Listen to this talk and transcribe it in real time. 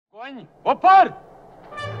So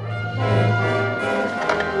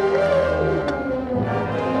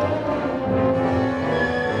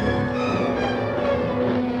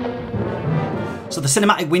the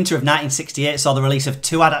cinematic winter of 1968 saw the release of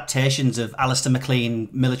two adaptations of Alistair MacLean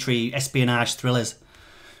military espionage thrillers.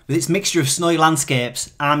 With its mixture of snowy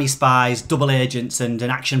landscapes, army spies, double agents and an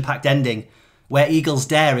action-packed ending, Where Eagles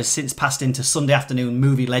Dare has since passed into Sunday afternoon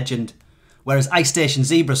movie legend, whereas Ice Station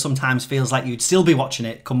Zebra sometimes feels like you'd still be watching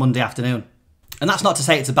it come Monday afternoon. And that's not to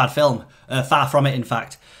say it's a bad film, far from it in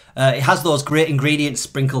fact. It has those great ingredients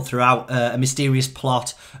sprinkled throughout, a mysterious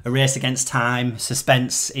plot, a race against time,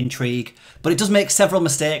 suspense, intrigue, but it does make several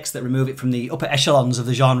mistakes that remove it from the upper echelons of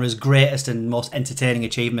the genre's greatest and most entertaining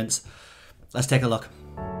achievements. Let's take a look.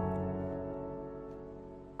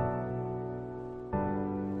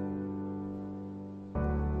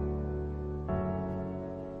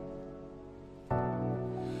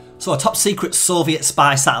 So a top-secret Soviet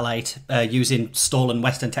spy satellite, using stolen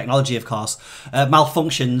Western technology of course,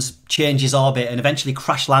 malfunctions, changes orbit and eventually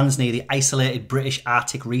crash lands near the isolated British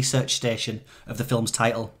Arctic research station of the film's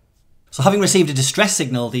title. So having received a distress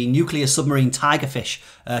signal, the nuclear submarine Tigerfish,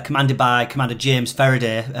 commanded by Commander James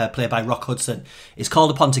Ferraday, played by Rock Hudson, is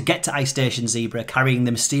called upon to get to Ice Station Zebra carrying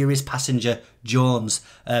the mysterious passenger Jones,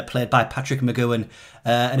 played by Patrick McGoohan,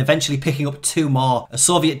 and eventually picking up two more, a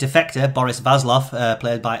Soviet defector, Boris Vaslov,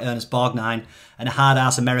 played by Ernest Borgnine, and a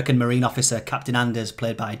hard-ass American Marine officer, Captain Anders,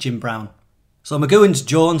 played by Jim Brown. So McGoohan's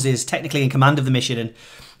Jones is technically in command of the mission and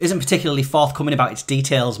isn't particularly forthcoming about its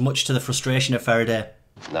details, much to the frustration of Ferraday.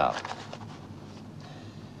 Now,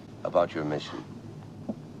 about your mission.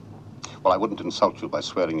 Well, I wouldn't insult you by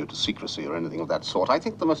swearing you to secrecy or anything of that sort. I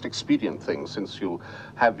think the most expedient thing, since you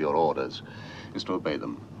have your orders, is to obey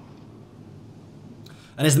them.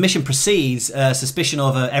 And as the mission proceeds, suspicion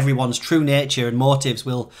over everyone's true nature and motives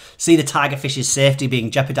will see the Tigerfish's safety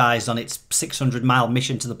being jeopardised on its 600-mile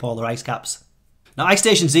mission to the polar ice caps. Now, Ice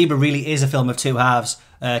Station Zebra really is a film of two halves,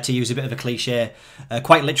 to use a bit of a cliche.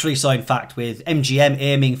 Quite literally so, in fact, with MGM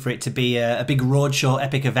aiming for it to be a big roadshow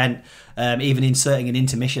epic event, even inserting an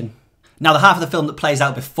intermission. Now, the half of the film that plays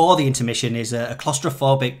out before the intermission is a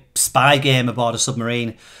claustrophobic spy game aboard a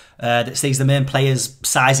submarine that sees the main players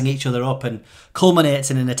sizing each other up and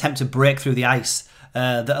culminates in an attempt to break through the ice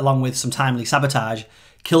that, along with some timely sabotage,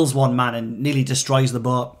 kills one man and nearly destroys the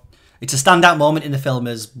boat. It's a standout moment in the film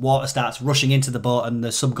as water starts rushing into the boat and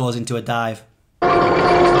the sub goes into a dive.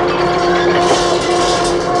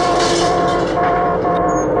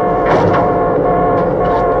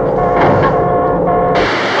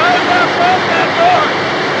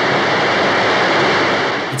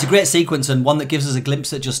 It's a great sequence and one that gives us a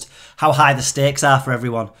glimpse at just how high the stakes are for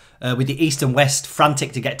everyone, with the East and West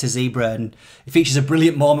frantic to get to Zebra, and it features a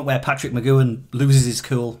brilliant moment where Patrick McGoohan loses his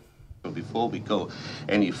cool. Before we go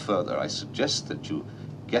any further, I suggest that you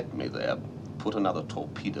get me there, put another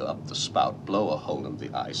torpedo up the spout, blow a hole in the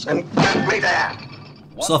ice, and get me there!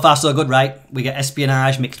 So far so good, right? We get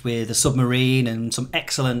espionage mixed with a submarine and some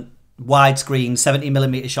excellent widescreen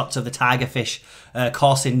 70mm shots of the Tigerfish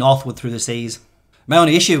coursing northward through the seas. My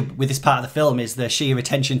only issue with this part of the film is the sheer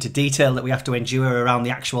attention to detail that we have to endure around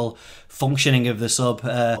the actual functioning of the sub.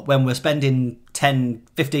 When we're spending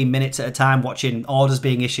 10-15 minutes at a time watching orders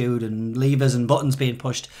being issued and levers and buttons being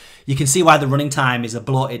pushed, you can see why the running time is a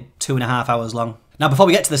bloated 2.5 hours long. Now, before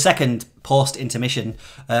we get to the second post-intermission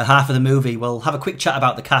half of the movie, we'll have a quick chat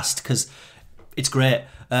about the cast, because it's great.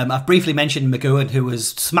 I've briefly mentioned McGoohan, who was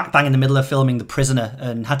smack bang in the middle of filming The Prisoner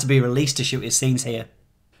and had to be released to shoot his scenes here.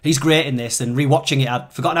 He's great in this, and rewatching it,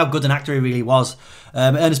 I'd forgotten how good an actor he really was.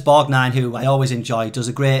 Ernest Borgnine, who I always enjoy, does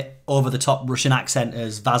a great over-the-top Russian accent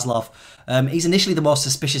as Vaslov. He's initially the most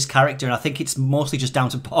suspicious character, and I think it's mostly just down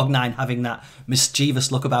to Borgnine having that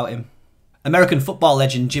mischievous look about him. American football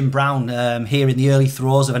legend Jim Brown, here in the early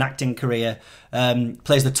throes of an acting career,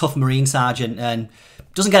 plays the tough Marine sergeant and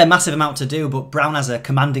doesn't get a massive amount to do, but Brown has a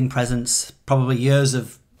commanding presence, probably years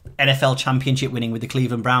of NFL championship winning with the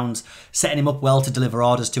Cleveland Browns, setting him up well to deliver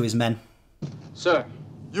orders to his men. Sir.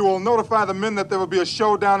 You will notify the men that there will be a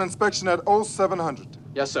showdown inspection at 0700.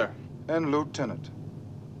 Yes, sir. And Lieutenant,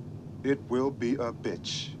 it will be a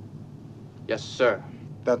bitch. Yes, sir.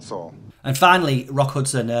 That's all. And finally, Rock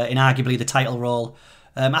Hudson, in arguably the title role.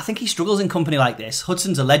 I think he struggles in company like this.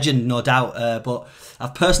 Hudson's a legend, no doubt, but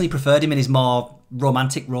I've personally preferred him in his more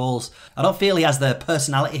romantic roles. I don't feel he has the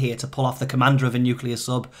personality here to pull off the commander of a nuclear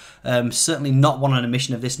sub, certainly not one on a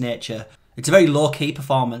mission of this nature. It's a very low-key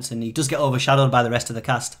performance, and he does get overshadowed by the rest of the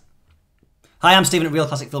cast. Hi, I'm Stephen at Real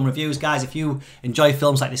Classic Film Reviews. Guys, if you enjoy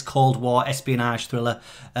films like this Cold War espionage thriller,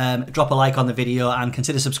 drop a like on the video and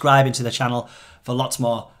consider subscribing to the channel for lots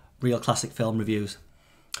more Real Classic Film Reviews.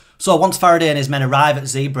 So once Ferraday and his men arrive at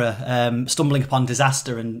Zebra, stumbling upon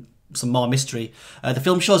disaster and some more mystery, the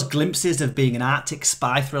film shows glimpses of being an Arctic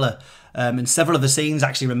spy thriller, and several of the scenes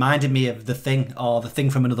actually reminded me of The Thing or The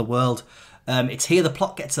Thing from Another World. It's here the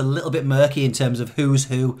plot gets a little bit murky in terms of who's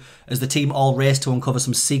who, as the team all race to uncover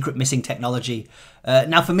some secret missing technology.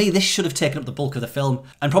 Now for me, this should have taken up the bulk of the film,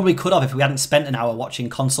 and probably could have if we hadn't spent an hour watching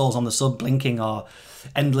consoles on the sub blinking or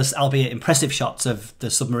endless, albeit impressive shots of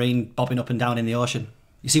the submarine bobbing up and down in the ocean.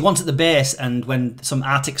 You see, once at the base, and when some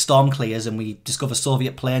Arctic storm clears and we discover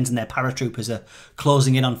Soviet planes and their paratroopers are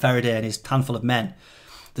closing in on Ferraday and his handful of men,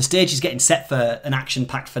 the stage is getting set for an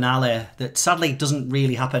action-packed finale that sadly doesn't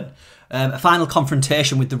really happen. A final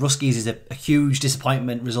confrontation with the Ruskies is a huge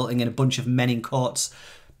disappointment, resulting in a bunch of men in coats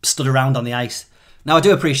stood around on the ice. Now, I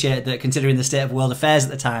do appreciate that, considering the state of world affairs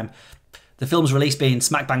at the time, the film's release being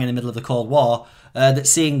smack bang in the middle of the Cold War, that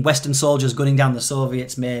seeing Western soldiers gunning down the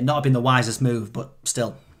Soviets may not have been the wisest move, but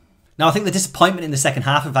still. Now, I think the disappointment in the second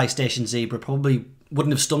half of Ice Station Zebra probably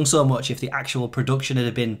wouldn't have stung so much if the actual production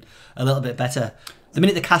had been a little bit better. The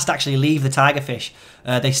minute the cast actually leave the Tigerfish,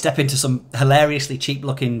 they step into some hilariously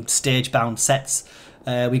cheap-looking stage-bound sets.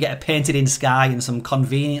 We get a painted-in sky and some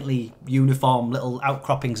conveniently uniform little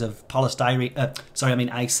outcroppings of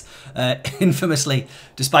ice. Infamously,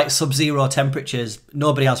 despite sub-zero temperatures,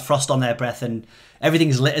 nobody has frost on their breath, and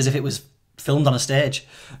everything's lit as if it was filmed on a stage.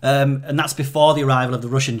 And that's before the arrival of the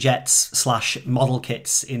Russian jets / model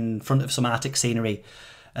kits in front of some Arctic scenery.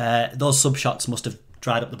 Those sub-shots must have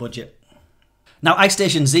dried up the budget. Now, Ice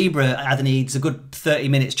Station Zebra either needs a good 30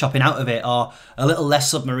 minutes chopping out of it, or a little less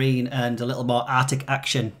submarine and a little more Arctic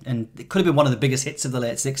action, and it could have been one of the biggest hits of the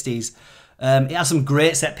late 60s. It has some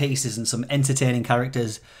great set pieces and some entertaining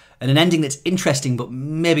characters, and an ending that's interesting but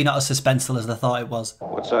maybe not as suspenseful as I thought it was.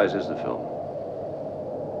 What size is the film?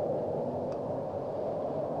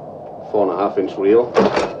 4.5-inch reel,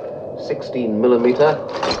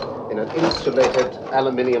 16mm, in an insulated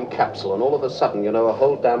aluminium capsule, and all of a sudden you know a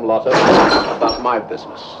whole damn lot about my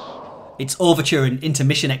business. Its overture and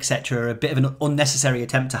intermission, etc., are a bit of an unnecessary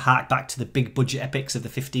attempt to hark back to the big budget epics of the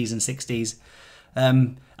 50s and 60s.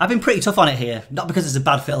 I've been pretty tough on it here, not because it's a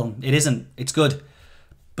bad film. It isn't. It's good,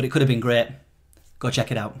 but it could have been great. Go check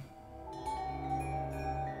it out.